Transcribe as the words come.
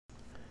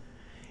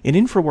In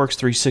Infraworks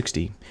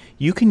 360,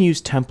 you can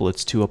use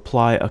templates to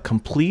apply a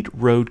complete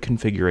road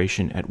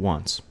configuration at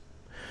once.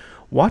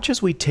 Watch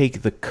as we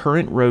take the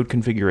current road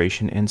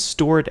configuration and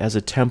store it as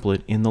a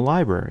template in the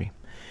library,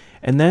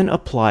 and then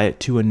apply it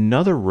to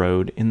another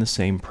road in the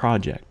same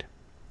project.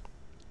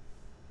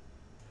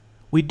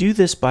 We do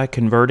this by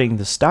converting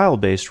the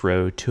style-based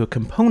road to a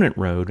component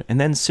road and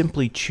then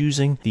simply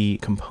choosing the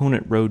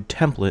component road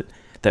template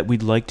that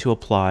we'd like to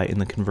apply in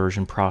the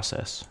conversion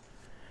process.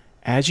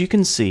 As you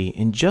can see,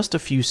 in just a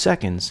few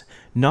seconds,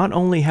 not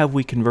only have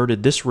we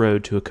converted this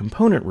road to a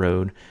component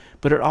road,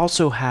 but it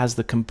also has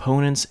the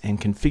components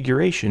and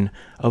configuration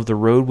of the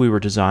road we were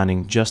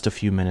designing just a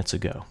few minutes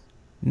ago.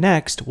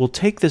 Next, we'll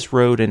take this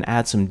road and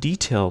add some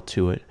detail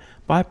to it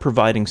by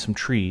providing some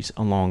trees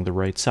along the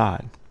right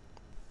side.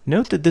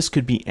 Note that this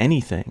could be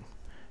anything.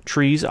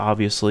 Trees,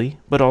 obviously,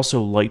 but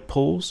also light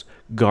poles,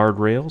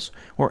 guardrails,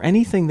 or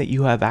anything that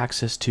you have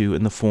access to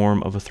in the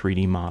form of a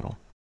 3D model.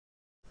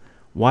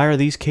 Why are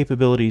these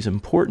capabilities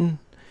important?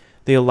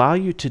 They allow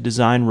you to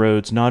design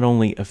roads not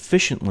only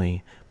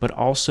efficiently, but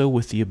also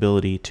with the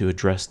ability to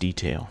address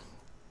detail.